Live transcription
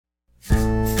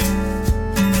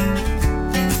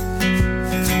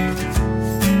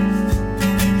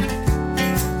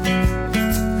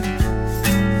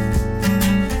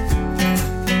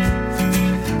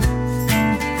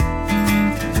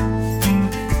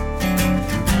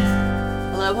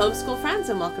Hello, homeschool friends,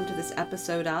 and welcome to this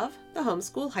episode of the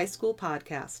Homeschool High School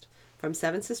Podcast from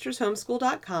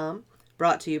SevenSistersHomeschool.com,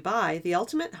 brought to you by the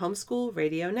Ultimate Homeschool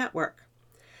Radio Network.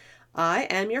 I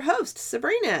am your host,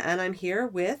 Sabrina, and I'm here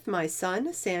with my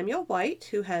son, Samuel White,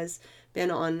 who has been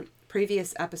on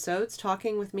previous episodes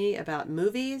talking with me about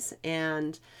movies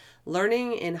and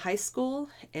learning in high school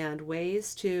and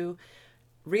ways to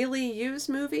really use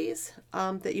movies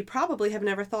that you probably have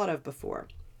never thought of before.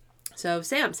 So,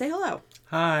 Sam, say hello.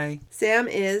 Hi. Sam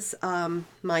is my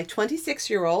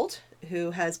 26-year-old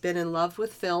who has been in love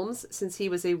with films since he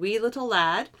was a wee little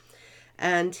lad,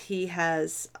 and he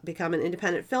has become an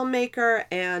independent filmmaker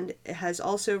and has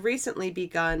also recently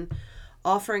begun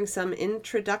offering some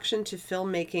introduction to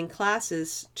filmmaking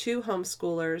classes to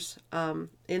homeschoolers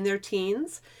in their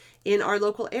teens in our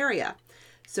local area.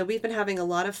 So we've been having a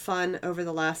lot of fun over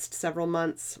the last several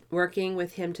months working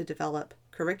with him to develop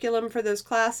curriculum for those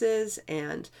classes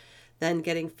and then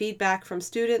getting feedback from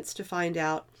students to find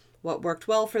out what worked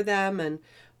well for them and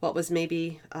what was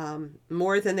maybe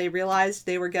more than they realized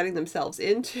they were getting themselves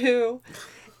into.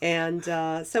 And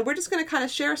so we're just going to kind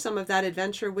of share some of that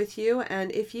adventure with you.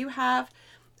 And if you have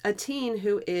a teen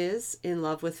who is in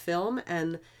love with film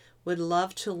and would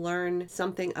love to learn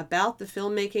something about the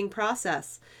filmmaking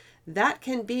process, that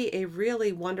can be a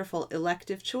really wonderful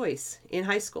elective choice in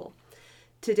high school.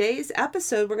 Today's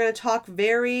episode, we're going to talk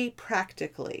very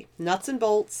practically, nuts and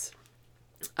bolts,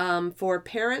 for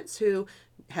parents who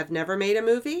have never made a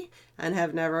movie and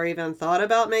have never even thought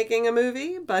about making a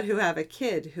movie, but who have a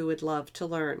kid who would love to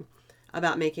learn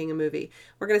about making a movie.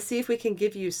 We're going to see if we can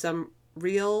give you some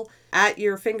real at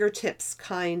your fingertips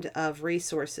kind of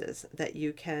resources that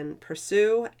you can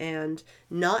pursue and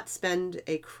not spend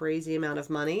a crazy amount of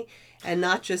money and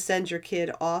not just send your kid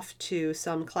off to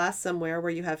some class somewhere where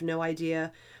you have no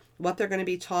idea what they're going to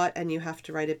be taught and you have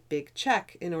to write a big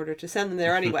check in order to send them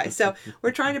there anyway. So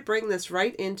we're trying to bring this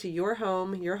right into your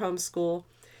home, your homeschool,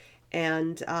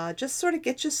 and just sort of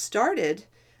get you started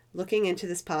looking into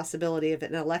this possibility of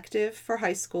an elective for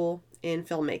high school in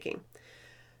filmmaking.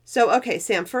 So, okay,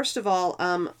 Sam, first of all,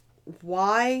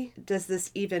 why does this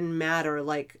even matter?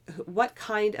 Like, what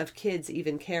kind of kids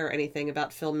even care anything about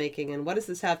filmmaking, and what does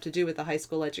this have to do with the high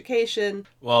school education?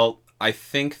 Well, I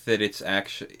think that it's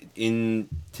actually, in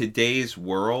today's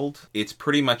world, it's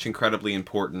pretty much incredibly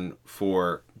important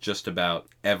for just about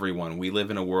everyone. We live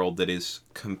in a world that is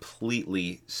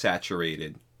completely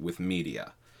saturated with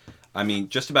media. I mean,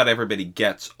 just about everybody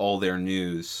gets all their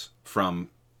news from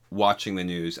watching the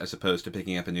news as opposed to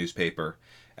picking up a newspaper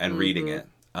and reading it.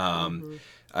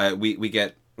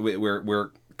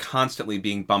 We're constantly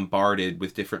being bombarded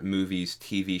with different movies,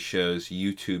 TV shows,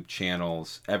 YouTube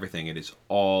channels, everything. It is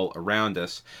all around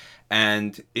us,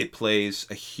 and it plays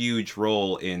a huge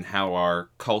role in how our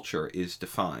culture is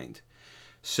defined.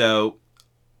 So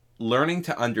learning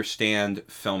to understand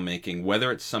filmmaking,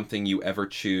 whether it's something you ever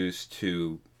choose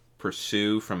to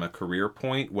pursue from a career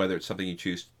point, whether it's something you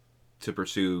choose to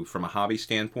pursue from a hobby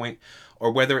standpoint,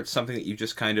 or whether it's something that you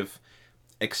just kind of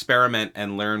experiment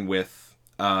and learn with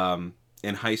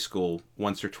in high school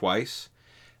once or twice,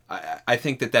 I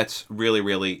think that that's really,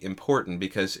 really important,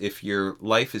 because if your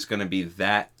life is going to be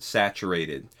that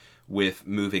saturated with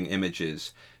moving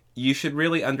images, you should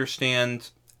really understand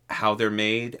how they're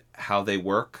made, how they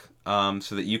work, so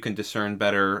that you can discern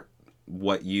better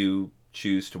what you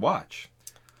choose to watch.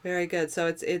 Very good. So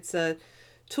it's a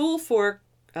tool for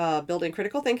building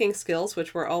critical thinking skills,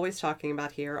 which we're always talking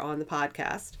about here on the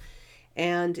podcast.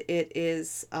 And it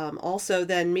is also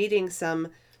then meeting some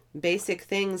basic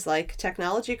things like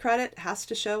technology credit has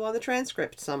to show on the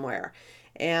transcript somewhere.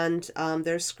 And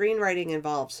there's screenwriting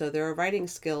involved, so there are writing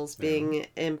skills being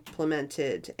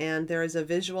implemented. And there is a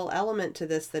visual element to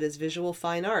this that is visual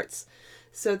fine arts.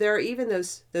 So there are even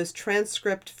those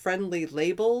transcript-friendly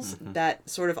labels that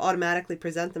sort of automatically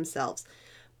present themselves.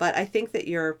 But I think that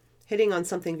you're hitting on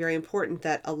something very important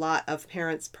that a lot of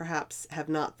parents perhaps have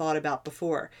not thought about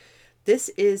before. This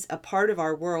is a part of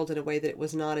our world in a way that it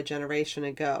was not a generation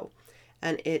ago.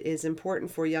 And it is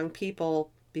important for young people,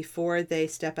 before they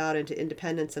step out into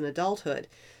independence and adulthood,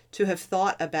 to have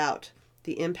thought about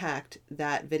the impact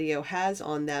that video has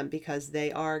on them, because they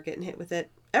are getting hit with it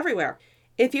everywhere.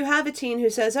 If you have a teen who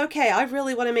says, okay, I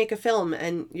really want to make a film,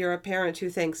 and you're a parent who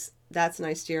thinks, that's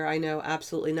nice, dear, I know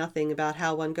absolutely nothing about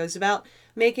how one goes about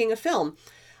making a film,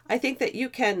 I think that you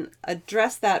can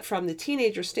address that from the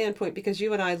teenager standpoint, because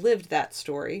you and I lived that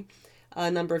story a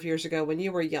number of years ago when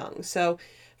you were young. So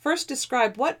first,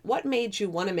 describe what made you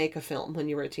want to make a film when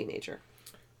you were a teenager.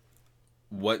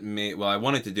 Well, I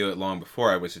wanted to do it long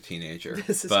before I was a teenager.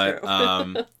 This is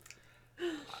true.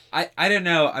 I don't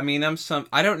know. I mean,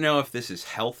 I don't know if this is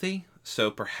healthy,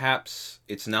 so perhaps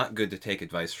it's not good to take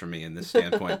advice from me in this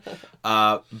standpoint.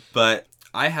 But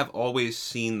I have always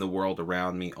seen the world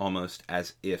around me almost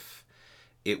as if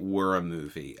it were a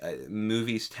movie.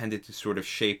 Movies tended to sort of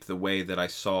shape the way that I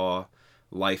saw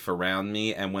life around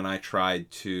me, and when I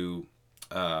tried to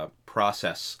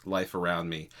process life around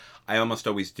me, I almost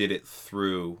always did it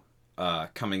through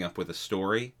coming up with a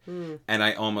story, and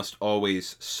I almost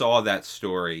always saw that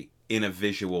story in a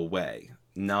visual way.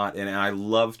 Not, and I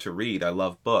love to read. I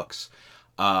love books,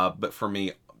 but for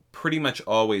me, pretty much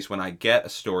always when I get a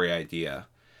story idea,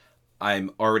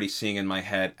 I'm already seeing in my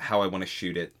head how I want to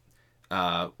shoot it,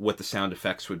 what the sound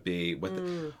effects would be,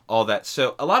 all that.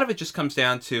 So a lot of it just comes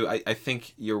down to I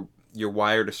think you're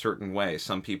wired a certain way.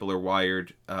 Some people are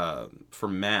wired for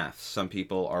math. Some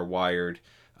people are wired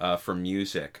for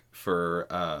music, for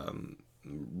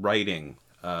writing.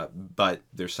 But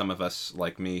there's some of us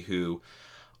like me who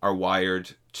are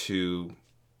wired to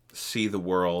see the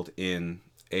world in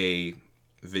a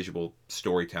visual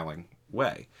storytelling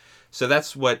way. So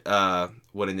that's what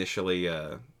initially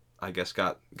I guess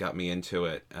got me into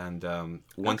it. And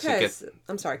once it gets,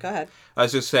 I'm sorry. Go ahead. I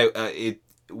was just say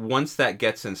once that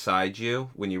gets inside you,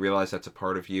 when you realize that's a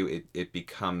part of you, it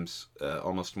becomes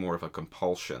almost more of a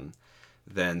compulsion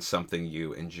than something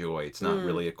you enjoy. It's not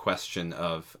really a question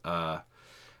of,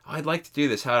 I'd like to do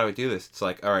this. How do I do this? It's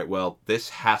like, all right, well, this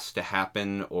has to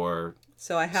happen, or...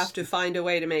 So I have to find a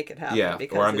way to make it happen. Yeah,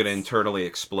 or I'm going to internally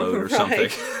explode or something.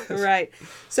 Right.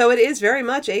 So it is very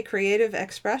much a creative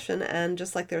expression, and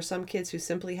just like there are some kids who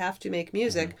simply have to make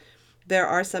music, there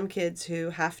are some kids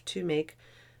who have to make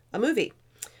a movie.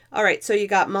 All right, so you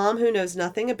got mom who knows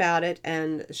nothing about it,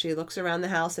 and she looks around the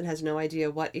house and has no idea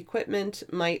what equipment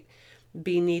might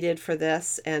be needed for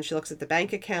this, and she looks at the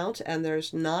bank account, and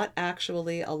there's not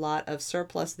actually a lot of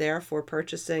surplus there for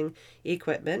purchasing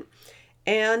equipment.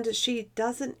 And she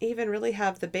doesn't even really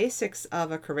have the basics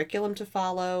of a curriculum to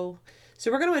follow.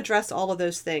 So we're going to address all of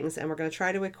those things, and we're going to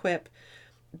try to equip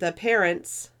the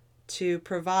parents to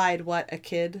provide what a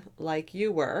kid like you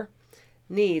were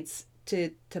needs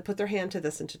to put their hand to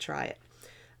this and to try it.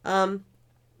 All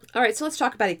right, so let's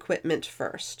talk about equipment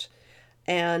first.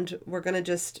 And we're going to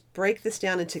just break this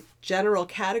down into general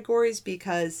categories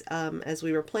because as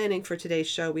we were planning for today's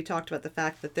show, we talked about the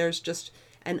fact that there's just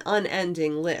an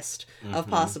unending list of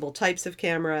possible types of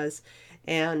cameras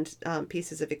and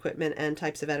pieces of equipment and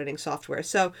types of editing software.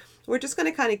 So we're just going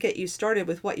to kind of get you started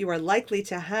with what you are likely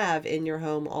to have in your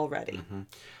home already.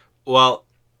 Well,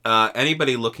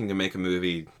 anybody looking to make a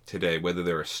movie today, whether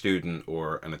they're a student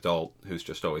or an adult who's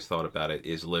just always thought about it,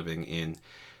 is living in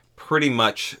pretty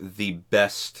much the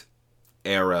best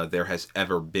era there has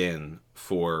ever been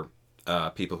for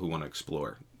people who want to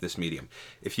explore this medium.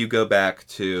 If you go back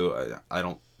to, I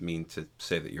don't mean to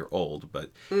say that you're old,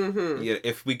 but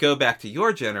if we go back to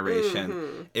your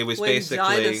generation, it was when basically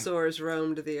dinosaurs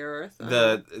roamed the earth.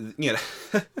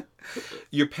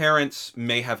 Your parents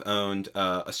may have owned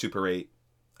a Super 8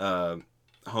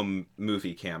 home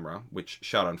movie camera, which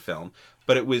shot on film,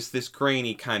 but it was this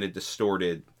grainy kind of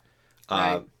distorted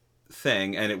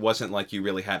thing, and it wasn't like you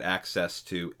really had access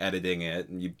to editing it,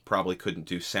 and you probably couldn't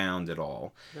do sound at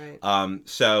all. Right.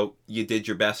 So you did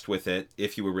your best with it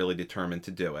if you were really determined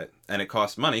to do it, and it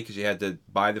cost money because you had to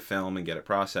buy the film and get it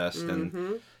processed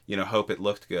and hope it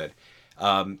looked good.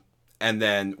 And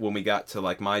then when we got to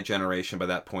like my generation, by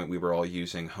that point we were all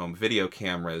using home video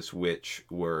cameras, which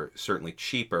were certainly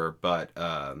cheaper, but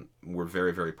were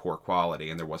very, very poor quality,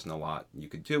 and there wasn't a lot you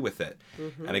could do with it.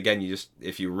 And again,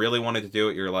 if you really wanted to do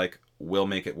it, you're like, we'll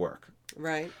make it work.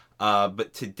 Right.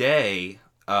 But today,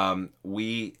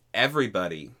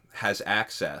 everybody has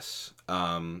access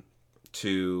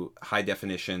to high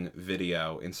definition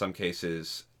video, in some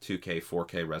cases 2K,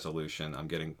 4K resolution. I'm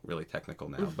getting really technical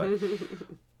now, but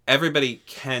everybody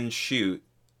can shoot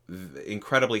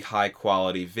incredibly high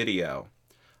quality video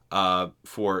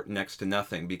for next to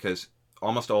nothing, because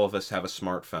almost all of us have a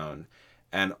smartphone,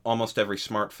 and almost every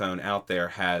smartphone out there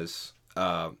has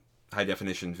high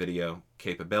definition video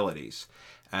capabilities.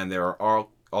 And there are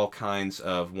all kinds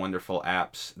of wonderful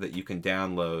apps that you can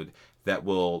download that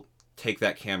will take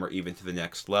that camera even to the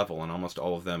next level, and almost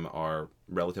all of them are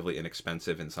relatively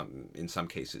inexpensive, in some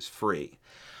cases free.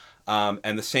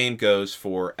 And the same goes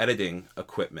for editing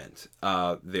equipment.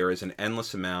 There is an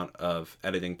endless amount of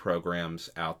editing programs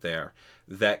out there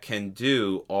that can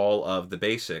do all of the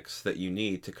basics that you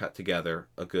need to cut together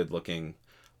a good-looking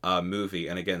movie.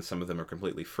 And again, some of them are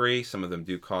completely free. Some of them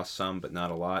do cost some, but not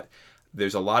a lot.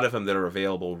 there's a lot of them that are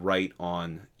available right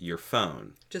on your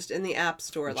phone. Just in the App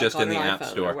Store, like Just on in the an App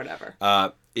iPhone Store. or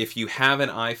whatever. If you have an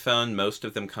iPhone, most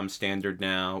of them come standard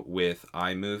now with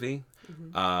iMovie.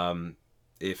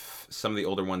 If some of the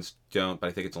older ones don't, but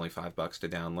I think it's only $5 to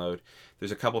download.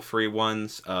 There's a couple free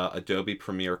ones, Adobe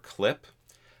Premiere Clip,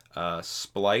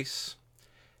 Splice,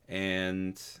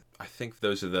 and I think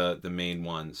those are the main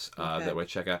ones that I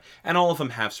check out. And all of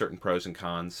them have certain pros and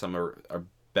cons. Some are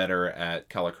better at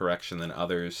color correction than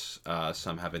others.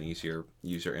 Some have an easier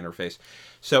user interface.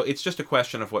 So it's just a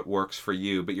question of what works for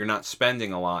you, but you're not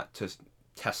spending a lot to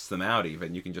test them out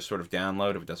even. You can just sort of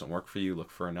download. If it doesn't work for you, look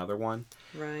for another one.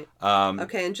 Right.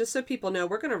 Okay, and just so people know,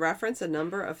 we're going to reference a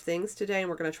number of things today, and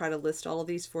we're going to try to list all of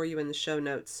these for you in the show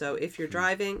notes. So if you're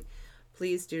driving,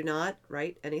 please do not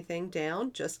write anything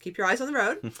down. Just keep your eyes on the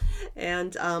road.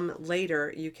 And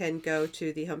later, you can go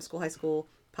to the Homeschool High School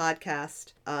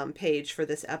podcast page for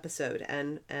this episode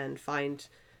and find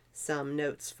some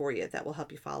notes for you that will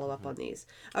help you follow up on these.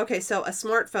 Okay, so a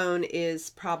smartphone is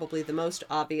probably the most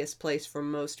obvious place for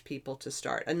most people to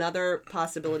start. Another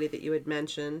possibility that you had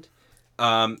mentioned.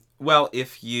 Well,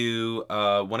 if you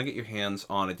want to get your hands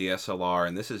on a DSLR,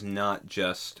 and this is not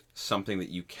just something that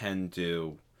you can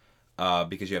do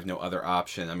because you have no other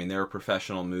option. I mean, there are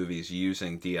professional movies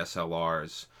using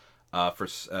DSLRs.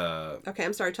 Okay,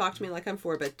 I'm sorry, talk to me like I'm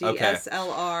four, but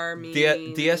DSLR means...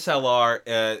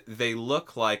 DSLR, they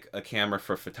look like a camera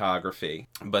for photography,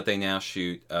 but they now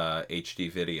shoot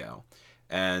HD video.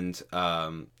 And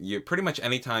you pretty much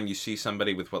anytime you see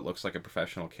somebody with what looks like a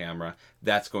professional camera,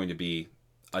 that's going to be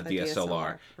a DSLR.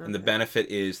 Okay. And the benefit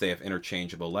is they have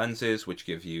interchangeable lenses, which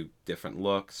give you different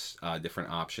looks, different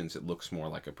options. It looks more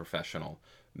like a professional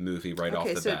movie right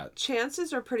off the bat.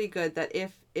 Chances are pretty good that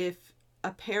if a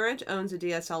parent owns a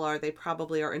DSLR, they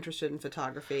probably are interested in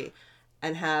photography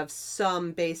and have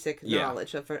some basic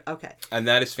knowledge of it. Okay. And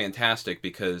that is fantastic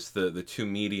because the two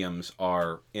mediums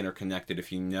are interconnected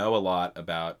if you know a lot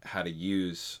about how to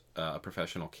use a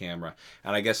professional camera.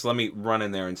 And I guess let me run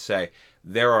in there and say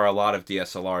there are a lot of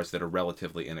DSLRs that are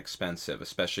relatively inexpensive,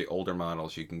 especially older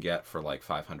models you can get for like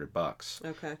 $500.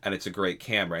 Okay. And it's a great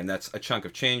camera, and that's a chunk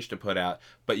of change to put out,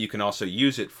 but you can also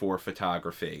use it for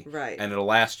photography. Right. And it'll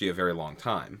last you a very long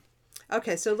time.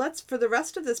 Okay, so for the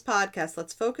rest of this podcast,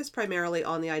 let's focus primarily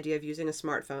on the idea of using a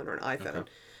smartphone or an iPhone.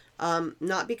 Okay.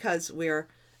 Not because we're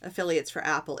affiliates for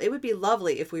Apple. It would be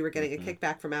lovely if we were getting a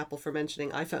kickback from Apple for mentioning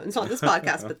iPhones on this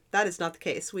podcast, but that is not the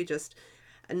case. We just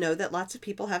know that lots of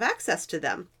people have access to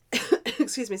them.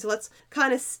 Excuse me. So let's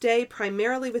kind of stay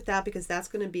primarily with that because that's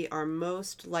going to be our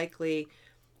most likely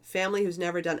family who's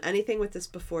never done anything with this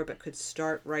before but could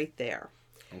start right there.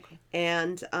 Okay.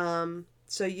 And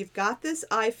so you've got this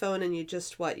iPhone and you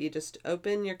just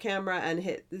open your camera and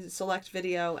hit select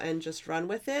video and just run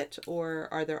with it? Or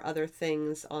are there other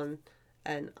things on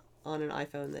an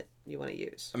iPhone that you want to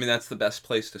use? I mean, that's the best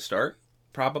place to start,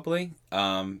 probably,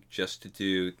 just to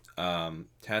do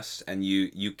tests, and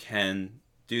you can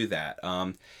do that.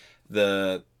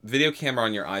 The video camera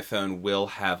on your iPhone will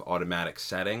have automatic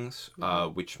settings,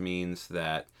 which means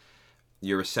that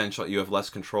you have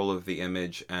less control of the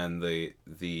image, and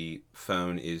the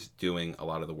phone is doing a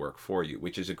lot of the work for you,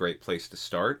 which is a great place to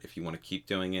start. If you want to keep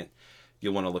doing it,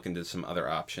 you'll want to look into some other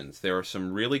options. There are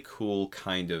some really cool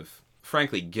kind of,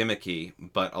 frankly, gimmicky,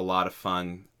 but a lot of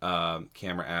fun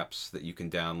camera apps that you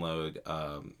can download.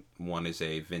 One is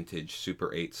a vintage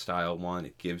Super 8 style one.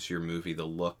 It gives your movie the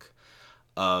look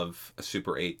of a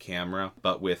Super 8 camera,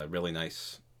 but with a really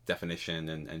nice definition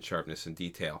and sharpness and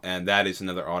detail. And that is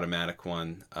another automatic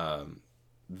one.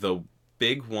 The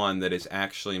big one that is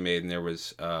actually made, and there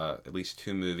was at least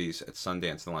 2 movies at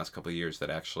Sundance in the last couple of years that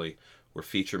actually were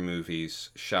feature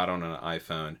movies shot on an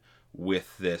iPhone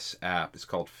with this app. It's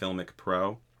called Filmmaking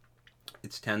Pro.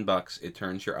 It's $10. It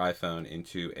turns your iPhone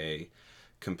into a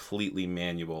completely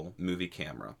manual movie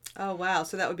camera. Oh, wow.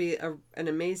 So that would be an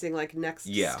amazing next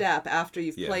step after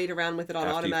you've played around with it on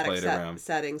automatic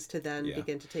settings to then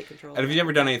begin to take control. And if you've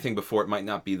never done anything before, it might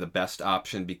not be the best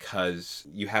option because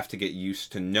you have to get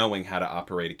used to knowing how to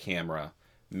operate a camera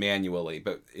manually.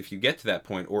 But if you get to that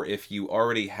point, or if you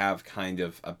already have kind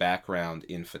of a background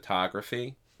in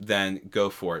photography, then go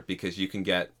for it because you can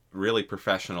get really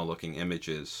professional looking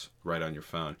images right on your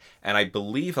phone. And I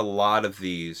believe a lot of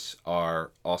these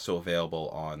are also available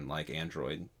on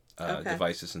Android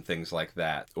devices and things like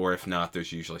that. Or if not,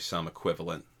 there's usually some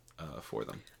equivalent for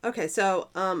them. Okay, so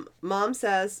Mom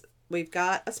says we've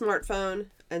got a smartphone,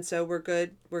 and so we're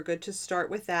good. We're good to start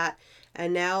with that.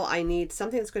 And now I need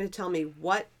something that's going to tell me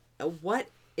what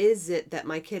is it that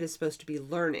my kid is supposed to be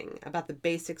learning about the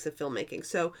basics of filmmaking?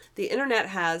 So the internet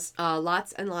has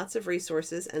lots and lots of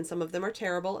resources, and some of them are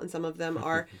terrible, and some of them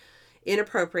are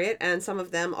inappropriate, and some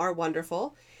of them are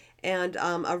wonderful. And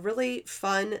a really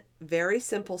fun, very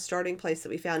simple starting place that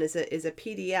we found is a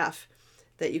PDF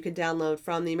that you can download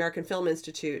from the American Film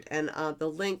Institute, and the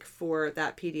link for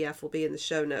that PDF will be in the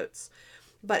show notes.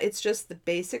 But it's just the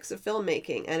basics of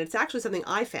filmmaking, and it's actually something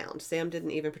I found. Sam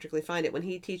didn't even particularly find it. When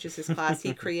he teaches his class,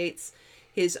 he creates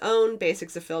his own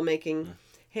basics of filmmaking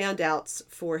handouts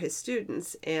for his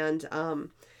students, and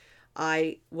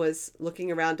I was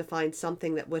looking around to find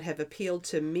something that would have appealed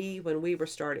to me when we were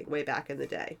starting way back in the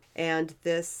day. And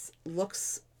this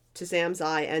looks to Sam's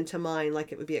eye and to mine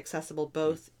like it would be accessible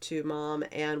both to mom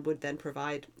and would then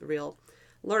provide real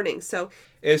learning. So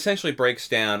it essentially breaks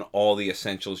down all the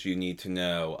essentials you need to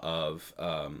know of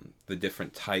the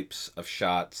different types of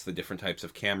shots, the different types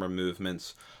of camera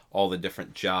movements, all the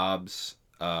different jobs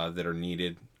that are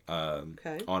needed on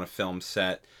a film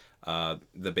set,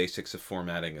 the basics of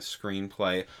formatting a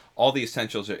screenplay. All the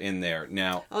essentials are in there.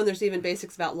 Now, and there's even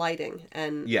basics about lighting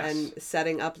and yes. and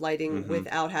setting up lighting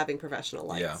without having professional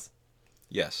lights. Yeah.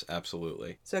 Yes,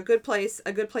 absolutely. So a good place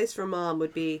for mom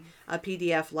would be a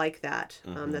PDF like that.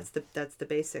 That's the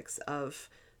basics of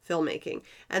filmmaking.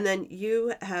 And then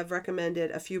you have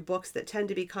recommended a few books that tend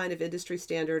to be kind of industry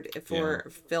standard for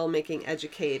filmmaking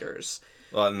educators.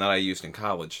 Well, and that I used in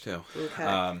college too.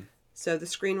 Okay. So the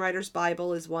Screenwriter's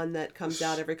Bible is one that comes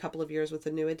out every couple of years with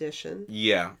a new edition.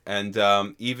 Yeah, and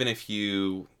even if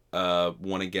you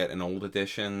want to get an old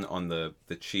edition on the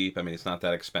cheap, I mean, it's not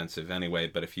that expensive anyway,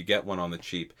 but if you get one on the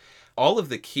cheap, all of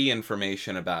the key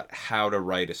information about how to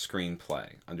write a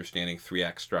screenplay, understanding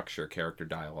 3-act structure, character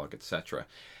dialogue, etc.,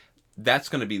 that's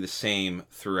going to be the same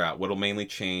throughout. What'll mainly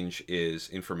change is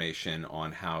information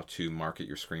on how to market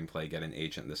your screenplay, get an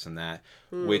agent, this and that,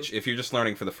 which if you're just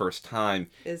learning for the first time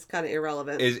is kind of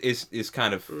irrelevant. Is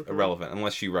kind of irrelevant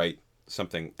unless you write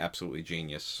something absolutely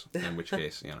genius, in which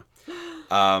case, you know.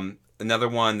 Another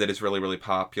one that is really, really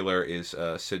popular is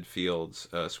Sid Field's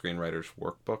Screenwriter's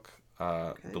Workbook,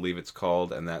 I believe it's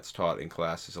called, and that's taught in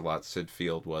classes a lot. Sid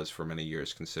Field was for many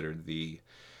years considered the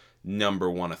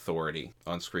 #1 authority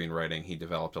on screenwriting. He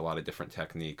developed a lot of different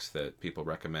techniques that people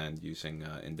recommend using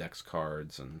index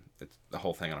cards, and it's the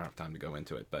whole thing. I don't have time to go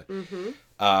into it, but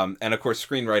and of course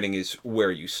screenwriting is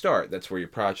where you start. That's where your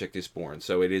project is born,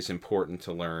 so it is important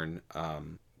to learn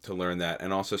that.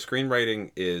 And also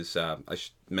screenwriting is I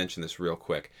should mention this real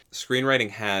quick. Screenwriting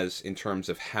has, in terms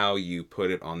of how you put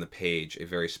it on the page, a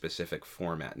very specific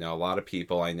format. Now a lot of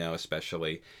people I know,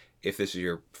 especially if this is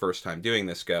your first time doing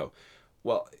this, go,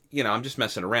 well, you know, I'm just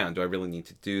messing around. Do I really need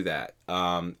to do that?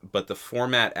 But the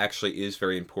format actually is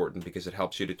very important because it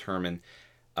helps you determine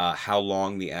how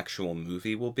long the actual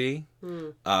movie will be.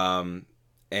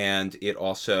 And it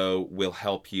also will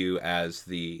help you as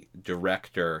the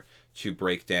director to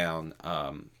break down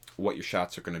what your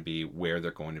shots are going to be, where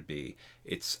they're going to be.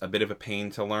 It's a bit of a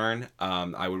pain to learn.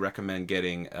 I would recommend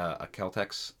getting a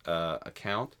Celtex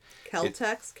account.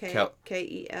 Celtex?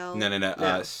 K-E-L? No.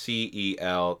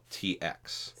 CELTX.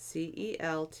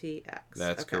 CELTX.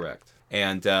 That's correct.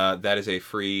 And that is a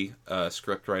free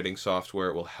script writing software.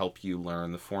 It will help you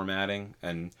learn the formatting.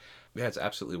 And yeah, it's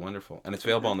absolutely wonderful. And it's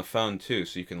available on the phone too,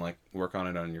 so you can like work on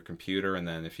it on your computer, and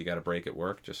then if you got a break at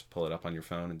work, just pull it up on your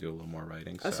phone and do a little more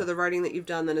writing. So the writing that you've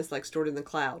done then is like stored in the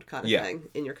cloud kind of thing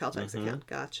in your Celtex account.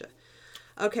 Gotcha.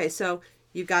 Okay, so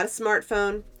you've got a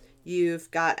smartphone. You've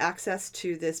got access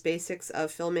to this Basics of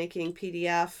Filmmaking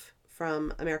PDF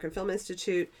from American Film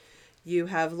Institute. You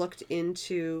have looked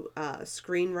into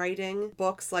screenwriting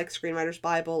books like Screenwriter's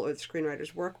Bible or the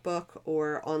Screenwriter's Workbook,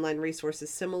 or online resources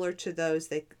similar to those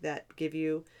that give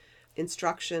you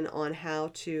instruction on how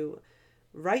to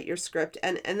write your script.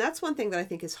 And that's one thing that I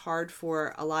think is hard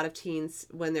for a lot of teens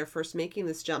when they're first making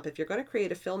this jump. If you're going to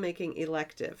create a filmmaking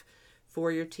elective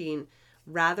for your teen,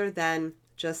 rather than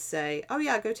just say, oh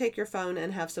yeah, go take your phone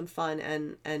and have some fun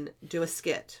and do a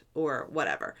skit or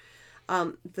whatever.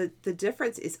 The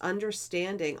difference is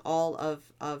understanding all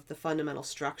of the fundamental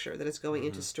structure that is going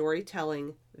into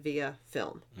storytelling via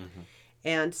film.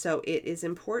 And so it is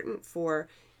important for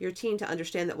your teen to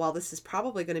understand that while this is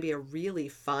probably going to be a really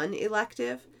fun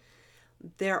elective,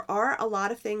 there are a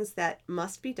lot of things that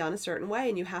must be done a certain way,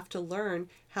 and you have to learn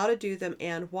how to do them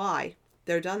and why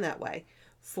they're done that way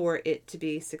for it to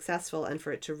be successful and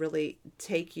for it to really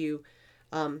take you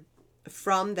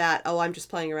from that, oh, I'm just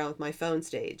playing around with my phone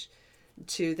stage,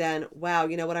 to then, wow,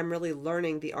 you know what, I'm really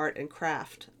learning the art and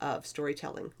craft of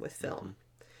storytelling with film.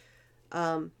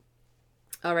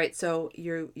 All right, so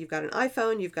you've got an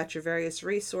iPhone, you've got your various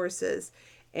resources,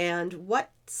 And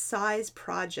what size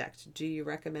project do you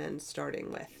recommend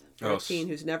starting with for a teen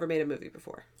who's never made a movie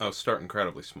before? Oh, start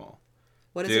incredibly small.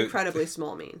 What does incredibly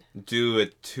small mean? Do a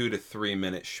 2 to 3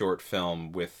 minute short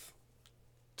film with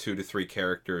 2 to 3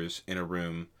 characters in a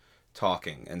room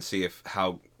talking, and see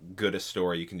how good a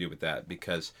story you can do with that,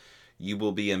 because you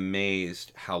will be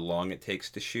amazed how long it takes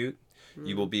to shoot.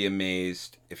 You will be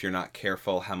amazed, if you're not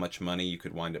careful, how much money you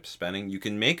could wind up spending. You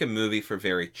can make a movie for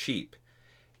very cheap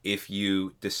if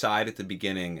you decide at the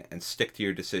beginning and stick to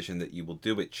your decision that you will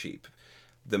do it cheap.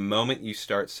 The moment you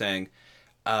start saying,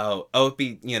 it'd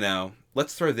be,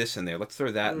 let's throw this in there, let's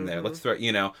throw that in there, let's throw,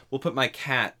 we'll put my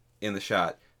cat in the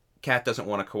shot. Cat doesn't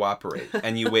want to cooperate,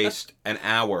 and you waste an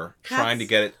hour trying to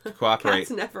get it to cooperate. Cats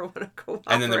never want to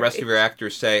cooperate. And then the rest of your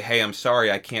actors say, hey, I'm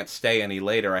sorry, I can't stay any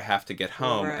later, I have to get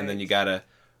home. Right. And then you gotta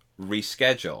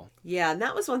reschedule. Yeah, and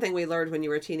that was one thing we learned when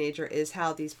you were a teenager, is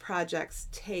how these projects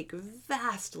take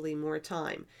vastly more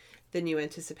time than you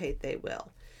anticipate they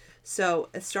will. So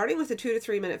starting with a 2 to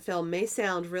 3 minute film may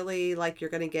sound really like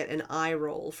you're going to get an eye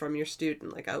roll from your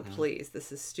student, like, oh, please,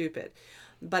 this is stupid.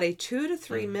 But a 2 to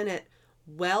 3 minute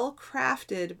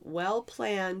well-crafted,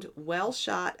 well-planned,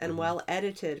 well-shot, and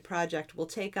well-edited project will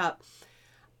take up,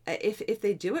 if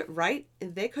they do it right,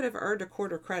 they could have earned a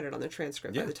quarter credit on the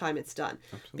transcript by the time it's done.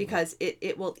 Absolutely. Because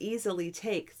it will easily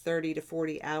take 30 to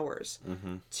 40 hours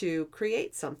to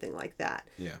create something like that.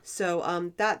 Yeah.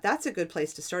 So that's a good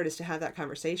place to start, is to have that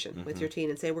conversation with your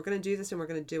teen and say, we're going to do this and we're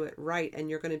going to do it right, and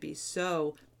you're going to be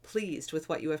so pleased with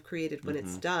what you have created when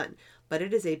it's done. But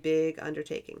it is a big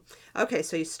undertaking. Okay,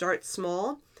 so you start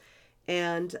small,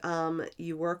 and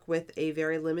you work with a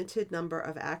very limited number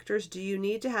of actors. Do you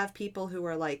need to have people who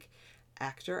are like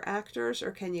actors,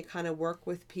 or can you kind of work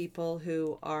with people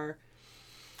who are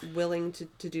willing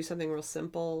to do something real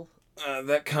simple?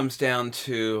 That comes down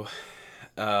to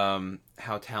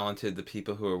how talented the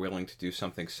people who are willing to do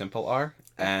something simple are,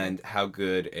 and how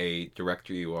good a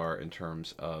director you are in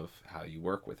terms of how you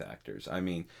work with actors. I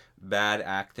mean, bad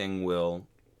acting will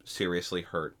seriously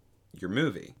hurt your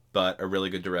movie, but a really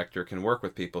good director can work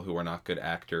with people who are not good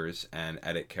actors and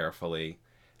edit carefully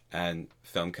and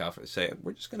film carefully. Say,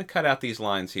 we're just going to cut out these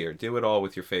lines here. Do it all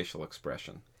with your facial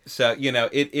expression. So,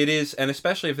 it is, and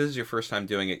especially if this is your first time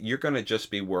doing it, you're going to just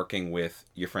be working with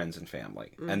your friends and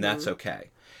family, and that's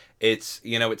okay. It's,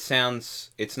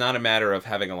 it's not a matter of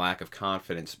having a lack of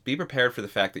confidence. Be prepared for the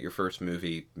fact that your first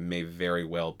movie may very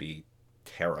well be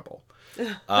terrible.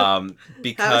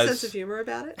 Because have a sense of humor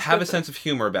about it? Have a sense of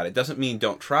humor about it. Doesn't mean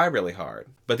don't try really hard.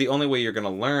 But the only way you're going to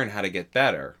learn how to get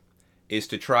better is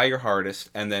to try your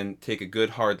hardest and then take a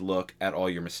good hard look at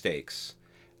all your mistakes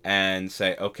and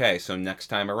say, okay, so next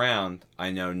time around,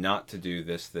 I know not to do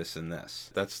this, this, and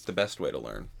this. That's the best way to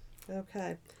learn.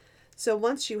 Okay. So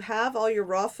once you have all your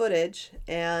raw footage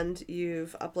and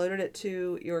you've uploaded it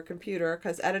to your computer,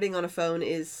 because editing on a phone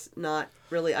is not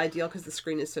really ideal because the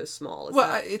screen is so small.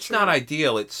 It's not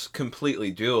ideal. It's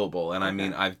completely doable. And I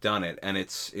mean, I've done it. And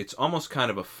it's almost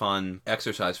kind of a fun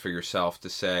exercise for yourself to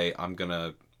say, I'm going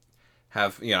to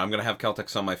have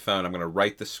Caltex on my phone. I'm going to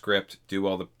write the script, do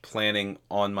all the planning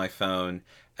on my phone,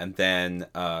 and then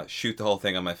shoot the whole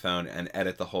thing on my phone and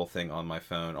edit the whole thing on my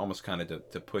phone, almost kind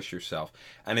of to push yourself.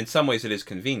 And in some ways it is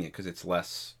convenient because it's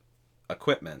less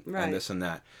equipment and this and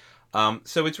that.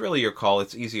 So it's really your call.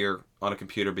 It's easier on a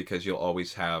computer because you'll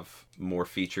always have more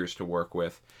features to work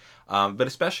with. But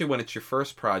especially when it's your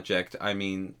first project, I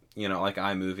mean, like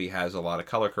iMovie has a lot of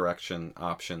color correction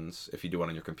options if you do it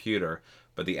on your computer,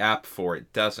 but the app for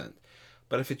it doesn't.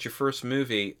 But if it's your first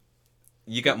movie,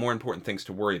 you got more important things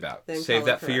to worry about. Save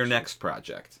that for your next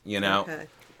project, Okay.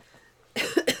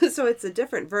 So it's a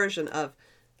different version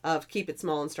of keep it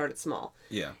small and start it small.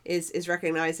 Yeah. Is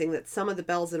recognizing that some of the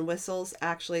bells and whistles,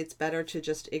 actually it's better to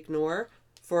just ignore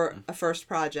for a first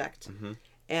project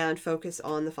and focus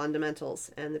on the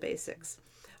fundamentals and the basics.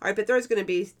 All right, but there's going to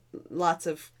be lots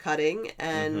of cutting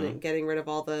and getting rid of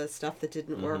all the stuff that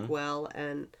didn't work well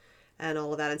and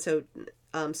all of that. And so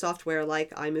software like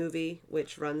iMovie,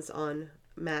 which runs on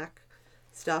Mac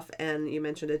stuff, and you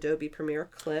mentioned Adobe Premiere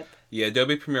Clip. Yeah,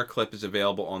 Adobe Premiere Clip is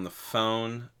available on the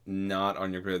phone, not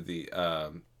on your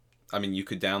I mean, you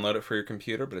could download it for your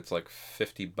computer, but it's like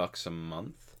 $50 a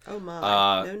month. Oh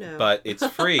my! No. But it's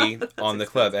free on the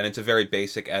Clip, and it's a very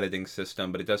basic editing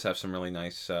system. But it does have some really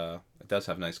nice. It does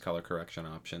have nice color correction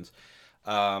options.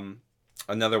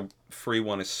 Another free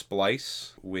one is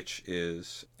Splice, which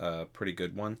is a pretty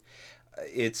good one.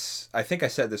 I think I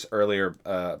said this earlier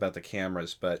about the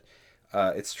cameras, but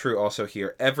it's true also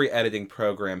here. Every editing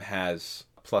program has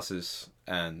pluses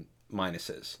and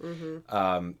minuses.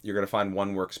 You're going to find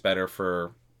one works better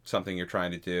for something you're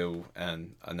trying to do,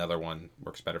 and another one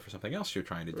works better for something else you're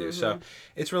trying to do. So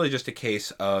it's really just a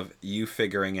case of you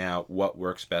figuring out what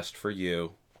works best for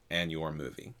you and your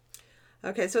movie.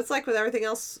 Okay, so it's like with everything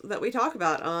else that we talk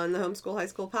about on the Homeschool High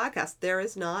School podcast. There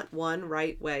is not one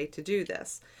right way to do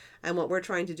this. And what we're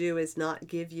trying to do is not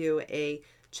give you a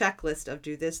checklist of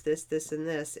do this, this, this, and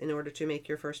this in order to make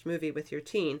your first movie with your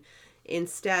teen.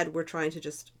 Instead, we're trying to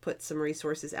just put some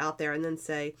resources out there and then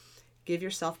say, give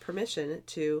yourself permission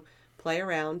to play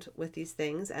around with these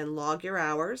things and log your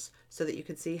hours so that you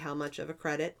can see how much of a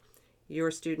credit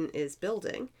your student is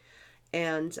building.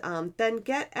 And then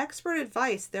get expert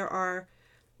advice. There are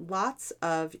lots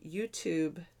of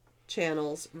YouTube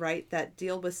channels, right, that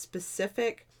deal with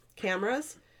specific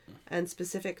cameras and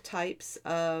specific types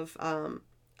of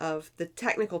the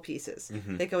technical pieces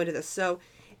that go into this. So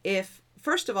if,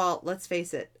 first of all, let's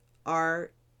face it,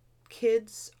 our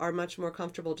kids are much more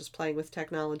comfortable just playing with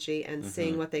technology and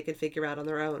seeing what they can figure out on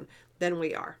their own than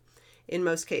we are in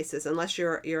most cases, unless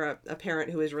you're a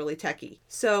parent who is really techie.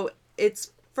 So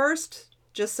it's first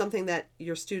just something that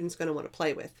your student's going to want to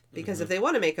play with, because if they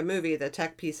want to make a movie, the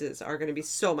tech pieces are going to be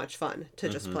so much fun to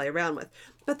just play around with.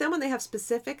 But then when they have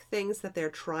specific things that they're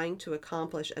trying to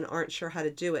accomplish and aren't sure how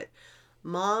to do it,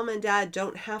 mom and dad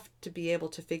don't have to be able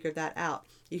to figure that out.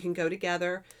 You can go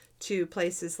together to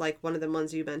places like one of the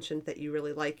ones you mentioned that you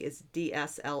really like is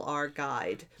DSLR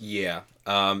Guide. Yeah.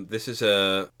 This is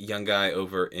a young guy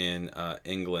over in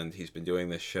England. He's been doing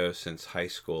this show since high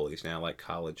school. He's now like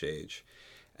college age.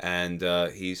 And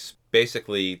he's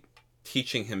basically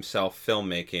teaching himself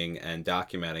filmmaking and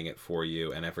documenting it for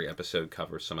you. And every episode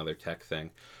covers some other tech thing.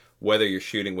 Whether you're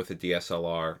shooting with a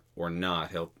DSLR or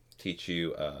not, he'll teach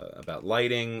you about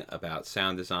lighting, about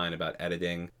sound design, about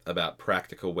editing, about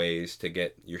practical ways to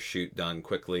get your shoot done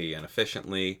quickly and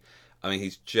efficiently. I mean,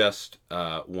 he's just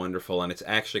wonderful. And it's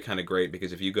actually kind of great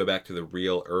because if you go back to the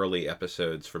real early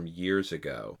episodes from years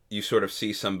ago, you sort of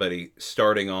see somebody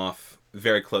starting off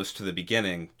very close to the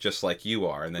beginning, just like you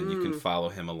are, and then you can follow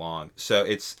him along. So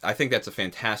I think that's a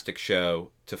fantastic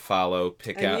show to follow,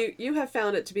 pick out. And you have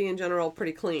found it to be in general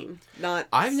pretty clean, not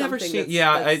I've never seen,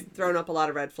 that's thrown up a lot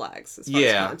of red flags as far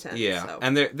as content. Yeah, so.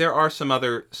 And there are some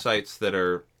other sites that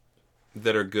are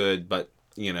good, but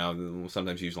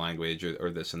sometimes use language or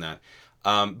this and that.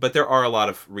 But there are a lot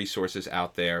of resources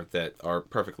out there that are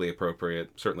perfectly appropriate,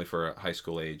 certainly for a high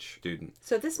school age student.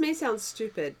 So this may sound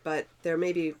stupid, but there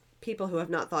may be people who have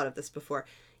not thought of this before.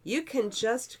 You can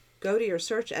just go to your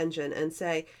search engine and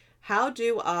say, how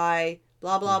do I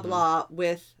blah, blah, blah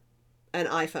with an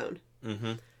iPhone?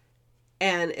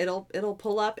 And it'll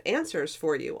pull up answers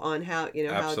for you on how,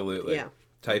 Absolutely. How,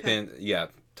 yeah.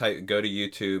 Go to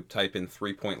YouTube, type in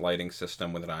 3-point lighting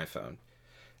system with an iPhone.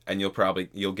 And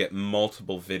you'll get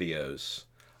multiple videos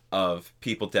of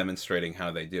people demonstrating how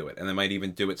they do it. And they might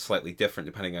even do it slightly different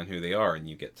depending on who they are, and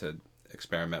you get to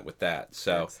experiment with that.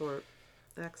 So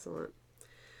Excellent.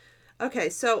 Okay,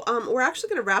 so we're actually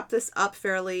going to wrap this up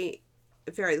fairly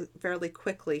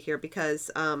quickly here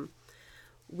because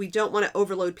we don't want to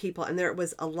overload people, and there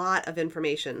was a lot of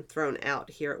information thrown out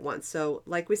here at once. So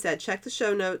like we said, check the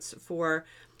show notes for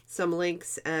some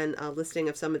links and a listing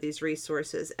of some of these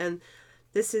resources. And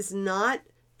this is not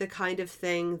the kind of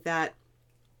thing that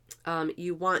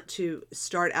you want to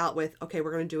start out with, okay,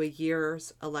 we're going to do a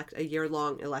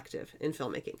year-long elective in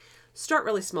filmmaking. Start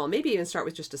really small. Maybe even start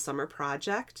with just a summer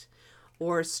project,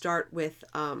 or start with,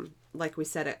 like we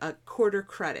said, a quarter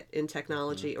credit in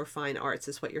technology or fine arts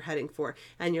is what you're heading for.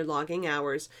 And you're logging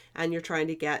hours, and you're trying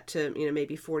to get to,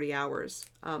 maybe 40 hours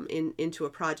into a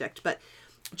project. But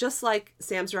just like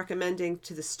Sam's recommending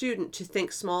to the student to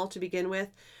think small to begin with,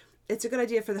 it's a good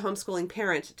idea for the homeschooling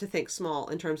parent to think small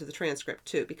in terms of the transcript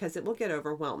too, because it will get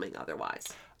overwhelming otherwise.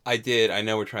 I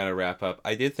know we're trying to wrap up.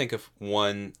 I did think of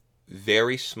one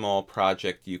very small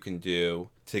project you can do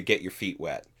to get your feet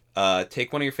wet.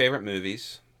 Take one of your favorite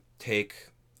movies, take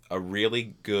a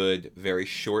really good, very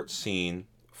short scene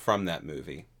from that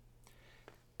movie,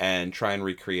 and try and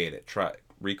recreate it.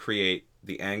 Recreate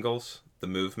the angles, the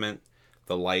movement,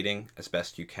 the lighting as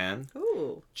best you can.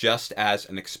 Ooh. Just as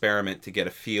an experiment to get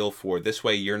a feel for. This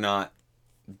way you're not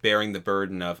bearing the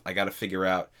burden of, I got to figure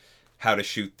out how to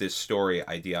shoot this story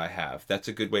idea I have. That's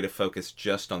a good way to focus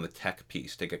just on the tech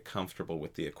piece, to get comfortable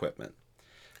with the equipment.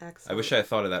 Excellent. I wish I had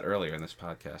thought of that earlier in this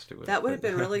podcast. That would have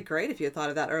been really great if you had thought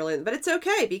of that earlier. But it's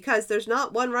okay, because there's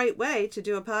not one right way to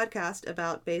do a podcast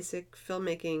about basic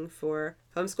filmmaking for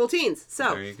homeschool teens.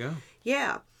 So there you go.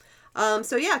 Yeah.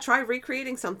 Try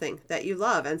recreating something that you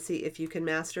love and see if you can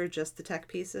master just the tech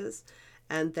pieces,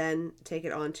 and then take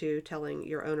it on to telling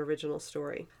your own original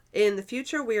story. In the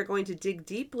future, we are going to dig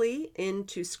deeply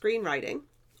into screenwriting,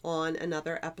 on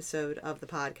another episode of the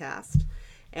podcast.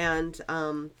 And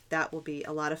that will be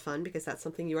a lot of fun because that's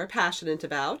something you are passionate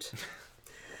about.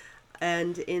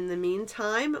 And in the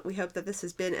meantime, we hope that this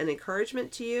has been an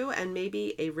encouragement to you and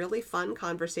maybe a really fun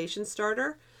conversation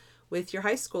starter with your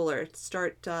high schooler.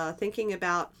 Start thinking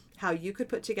about how you could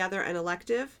put together an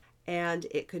elective, and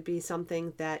it could be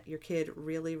something that your kid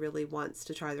really, really wants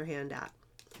to try their hand at.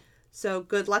 So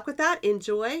good luck with that.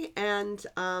 Enjoy, and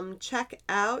check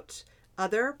out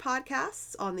other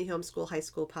podcasts on the Homeschool High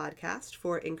School podcast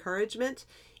for encouragement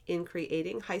in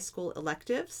creating high school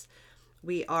electives.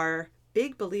 We are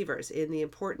big believers in the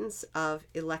importance of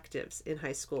electives in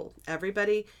high school.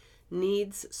 Everybody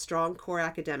needs strong core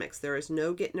academics. There is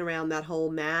no getting around that whole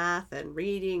math and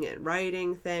reading and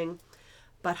writing thing.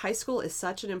 But high school is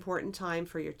such an important time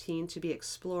for your teen to be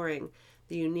exploring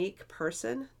the unique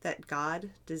person that God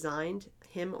designed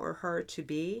him or her to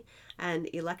be, and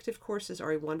elective courses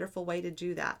are a wonderful way to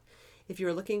do that. If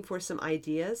you're looking for some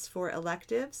ideas for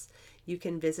electives, you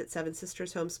can visit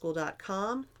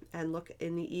sevensistershomeschool.com and look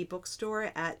in the ebook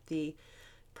store at the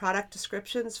product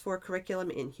descriptions for curriculum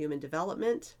in human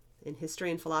development, in history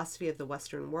and philosophy of the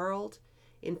Western world,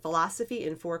 in philosophy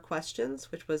in 4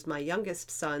 questions, which was my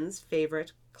youngest son's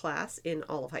favorite class in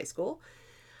all of high school,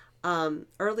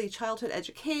 early childhood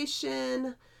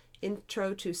education,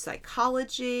 intro to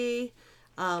psychology.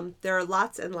 There are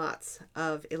lots and lots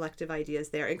of elective ideas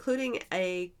there, including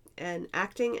an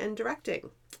acting and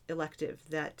directing elective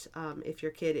that if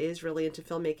your kid is really into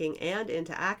filmmaking and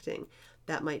into acting,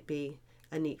 that might be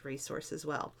a neat resource as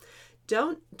well.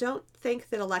 Don't think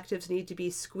that electives need to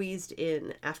be squeezed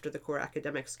in after the core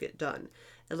academics get done.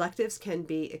 Electives can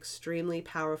be extremely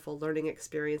powerful learning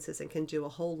experiences and can do a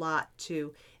whole lot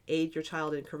to aid your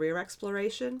child in career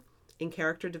exploration, in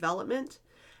character development,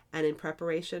 and in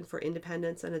preparation for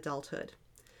independence and adulthood.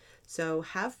 So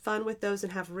have fun with those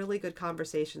and have really good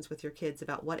conversations with your kids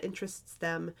about what interests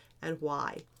them and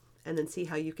why, and then see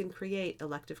how you can create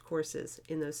elective courses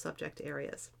in those subject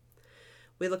areas.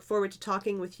 We look forward to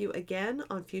talking with you again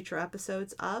on future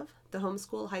episodes of the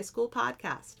Homeschool High School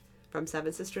podcast from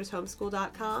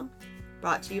sevensistershomeschool.com,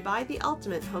 brought to you by the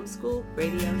Ultimate Homeschool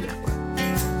Radio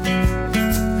Network.